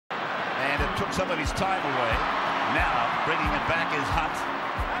took some of his time away. Now bringing it back is Hunt,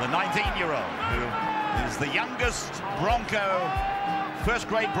 the 19-year-old, who is the youngest Bronco,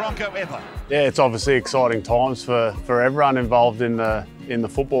 first-grade Bronco ever. Yeah, it's obviously exciting times for everyone involved in the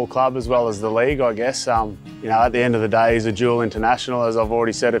football club as well as the league, I guess. You know, at the end of the day, he's a dual international, as I've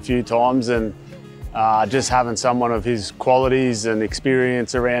already said a few times, and just having someone of his qualities and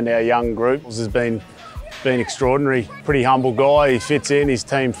experience around our young group has been extraordinary. Pretty humble guy, he fits in, he's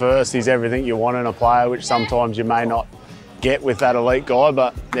team first, he's everything you want in a player, which sometimes you may not get with that elite guy,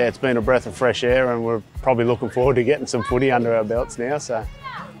 but yeah, it's been a breath of fresh air and we're probably looking forward to getting some footy under our belts now. So,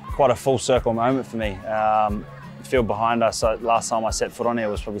 quite a full circle moment for me. Field behind us, last time I set foot on here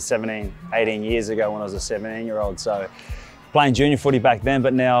was probably 17, 18 years ago when I was a 17-year-old. So playing junior footy back then,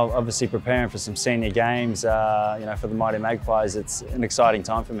 but now obviously preparing for some senior games, you know, for the mighty Magpies. It's an exciting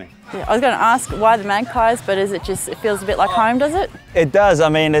time for me. Yeah, I was going to ask why the Magpies, but is it just, it feels a bit like home, does it? It does. I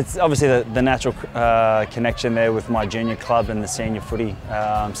mean, it's obviously the natural connection there with my junior club and the senior footy,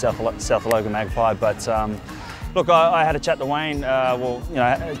 Souths Logan Magpie. But look, I had a chat to Wayne, well, you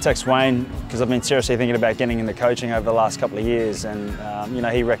know, text Wayne, because I've been seriously thinking about getting into coaching over the last couple of years, and you know,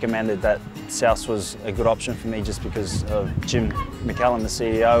 he recommended that Souths was a good option for me just because of Jim McCallum, the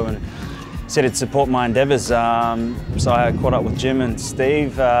CEO, and said he'd support my endeavours. So I caught up with Jim and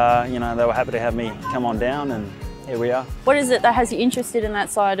Steve. You know, they were happy to have me come on down, and here we are. What is it that has you interested in that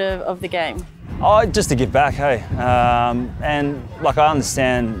side of the game? Oh, just to give back, hey. And like, I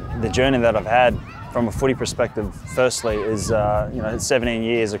understand the journey that I've had from a footy perspective. Firstly is, you know, 17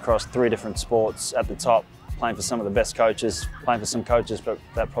 years across 3 different sports at the top, playing for some of the best coaches, playing for some coaches but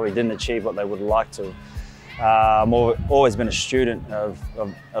that probably didn't achieve what they would like to. I've always been a student of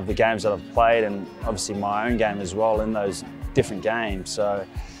the games that I've played, and obviously my own game as well in those different games. So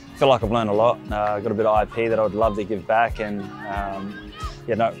I feel like I've learned a lot. I've got a bit of IP that I would love to give back, and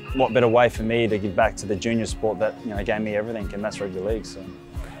you know, what better way for me to give back to the junior sport that, you know, gave me everything, and that's rugby league. So.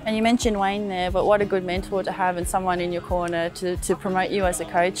 And you mentioned Wayne there, but what a good mentor to have and someone in your corner to promote you as a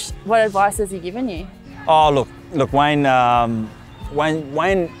coach. What advice has he given you? Oh, look, Wayne,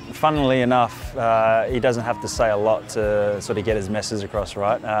 funnily enough, he doesn't have to say a lot to sort of get his message across,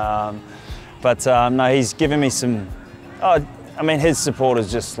 right? No, he's given me some, I mean, his support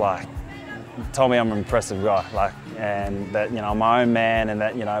is just like, told me I'm an impressive guy, like, and that, you know, I'm my own man, and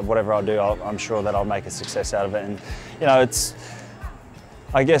that, you know, whatever I do, I'm sure that I'll make a success out of it. And, you know, it's,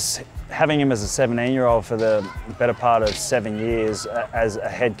 I guess having him as a 17-year-old for the better part of 7 years as a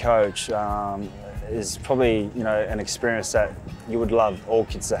head coach is probably, you know, an experience that you would love all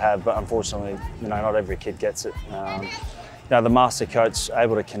kids to have, but unfortunately, you know, not every kid gets it. You know, the master coach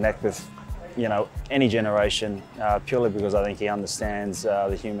able to connect with, you know, any generation purely because I think he understands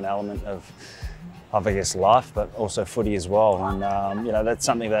the human element of I guess life, but also footy as well. And you know, that's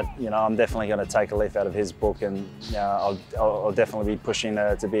something that, you know, I'm definitely going to take a leaf out of his book, and you know, I'll definitely be pushing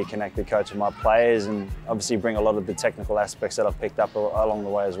to be a connected coach with my players, and obviously bring a lot of the technical aspects that I've picked up along the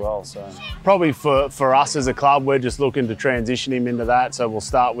way as well. So probably for us as a club, we're just looking to transition him into that. So we'll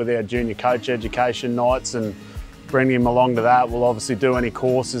start with our junior coach education nights and bring him along to that. We'll obviously do any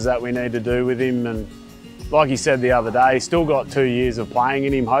courses that we need to do with him, and like he said the other day, he's still got 2 years of playing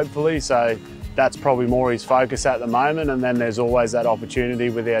in him, hopefully. So that's probably more his focus at the moment, and then there's always that opportunity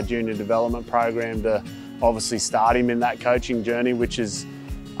with our junior development program to obviously start him in that coaching journey, which is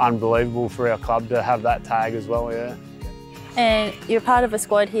unbelievable for our club to have that tag as well, yeah. And you're part of a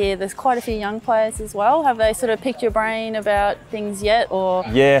squad here, there's quite a few young players as well. Have they sort of picked your brain about things yet, or?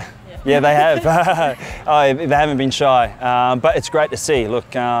 Yeah, they have. They haven't been shy, but it's great to see.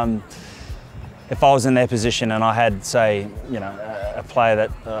 Look, if I was in their position and I had, say, you know, a player that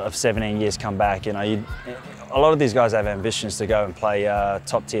of 17 years come back, you know, a lot of these guys have ambitions to go and play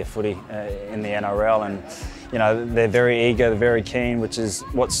top tier footy in the NRL, and you know, they're very eager, they're very keen, which is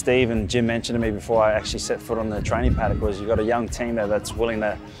what Steve and Jim mentioned to me before I actually set foot on the training paddock. Was you've got a young team there that's willing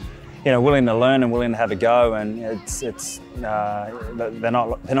to, you know, willing to learn and willing to have a go, and they're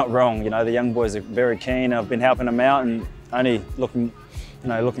not wrong. You know, the young boys are very keen. I've been helping them out, and only looking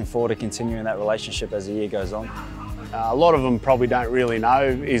forward to continuing that relationship as the year goes on. A lot of them probably don't really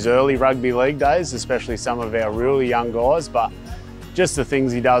know his early rugby league days, especially some of our really young guys, but just the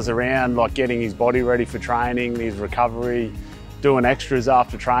things he does around, like getting his body ready for training, his recovery, doing extras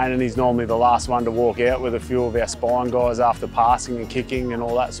after training. He's normally the last one to walk out with a few of our spine guys after passing and kicking and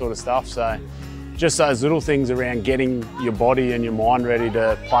all that sort of stuff. So just those little things around getting your body and your mind ready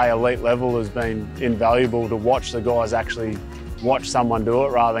to play elite level has been invaluable to watch the guys actually watch someone do it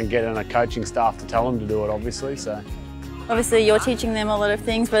rather than getting a coaching staff to tell them to do it, obviously. So Obviously you're teaching them a lot of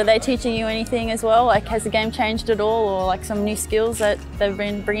things, but are they teaching you anything as well? Like, has the game changed at all, or like some new skills that they've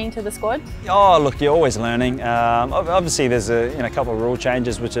been bringing to the squad? Oh, look, you're always learning. Obviously there's a couple of rule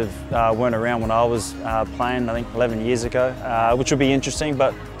changes which weren't around when I was playing, I think 11 years ago, which would be interesting,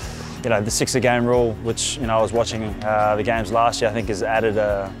 but the 6-a-game rule, which I was watching the games last year, I think has added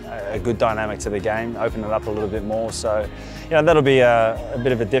a good dynamic to the game, opened it up a little bit more. So that'll be a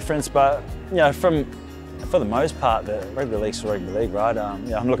bit of a difference. But for the most part, the rugby league's the rugby league, right?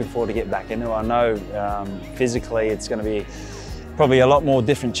 I'm looking forward to get back into it. I know physically it's going to be probably a lot more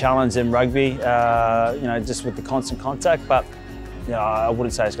different challenge than rugby, just with the constant contact. But I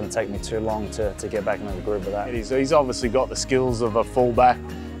wouldn't say it's going to take me too long to get back into the groove of that. He's obviously got the skills of a fullback.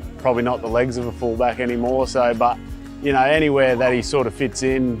 Probably not the legs of a fullback anymore, but anywhere that he sort of fits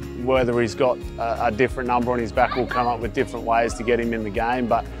in, whether he's got a different number on his back, we'll come up with different ways to get him in the game,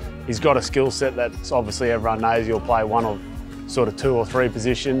 but he's got a skill set that's obviously everyone knows he'll play one of sort of 2 or 3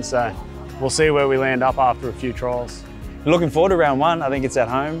 positions, so we'll see where we land up after a few trials. Looking forward to round 1. I think it's at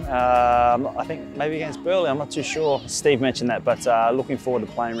home. I think maybe against Burleigh, I'm not too sure. Steve mentioned that, but looking forward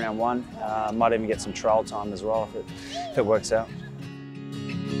to playing round 1. Might even get some trial time as well if it works out.